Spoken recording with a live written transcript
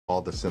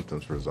all the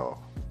symptoms resolve.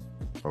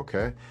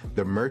 Okay?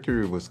 The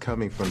mercury was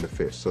coming from the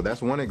fish. So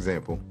that's one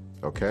example.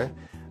 Okay?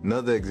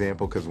 Another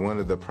example, because one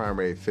of the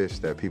primary fish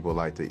that people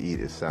like to eat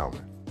is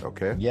salmon.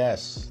 Okay?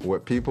 Yes.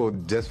 What people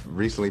just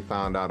recently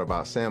found out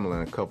about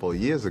salmon a couple of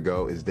years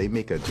ago is they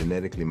make a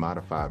genetically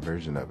modified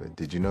version of it.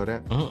 Did you know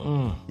that?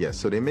 Yes,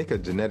 so they make a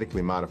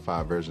genetically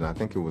modified version. I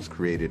think it was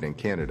created in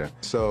Canada.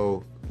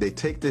 So they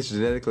take this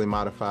genetically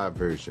modified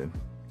version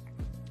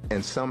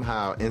and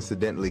somehow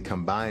incidentally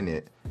combine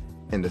it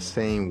in the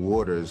same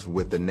waters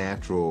with the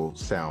natural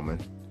salmon.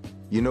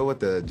 You know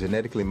what the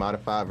genetically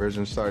modified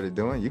version started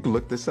doing? You can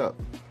look this up.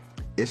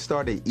 It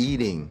started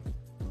eating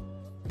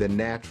the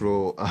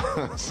natural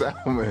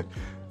salmon.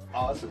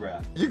 Oh, it's a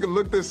wrap. You can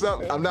look this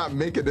up. I'm not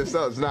making this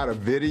up. It's not a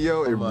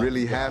video. It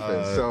really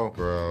happened.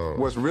 So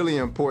what's really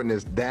important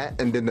is that.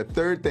 And then the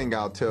third thing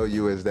I'll tell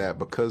you is that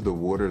because the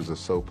waters are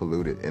so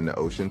polluted in the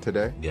ocean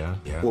today,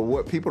 well,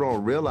 what people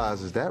don't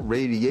realize is that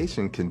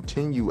radiation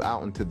continue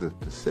out into the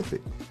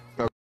Pacific.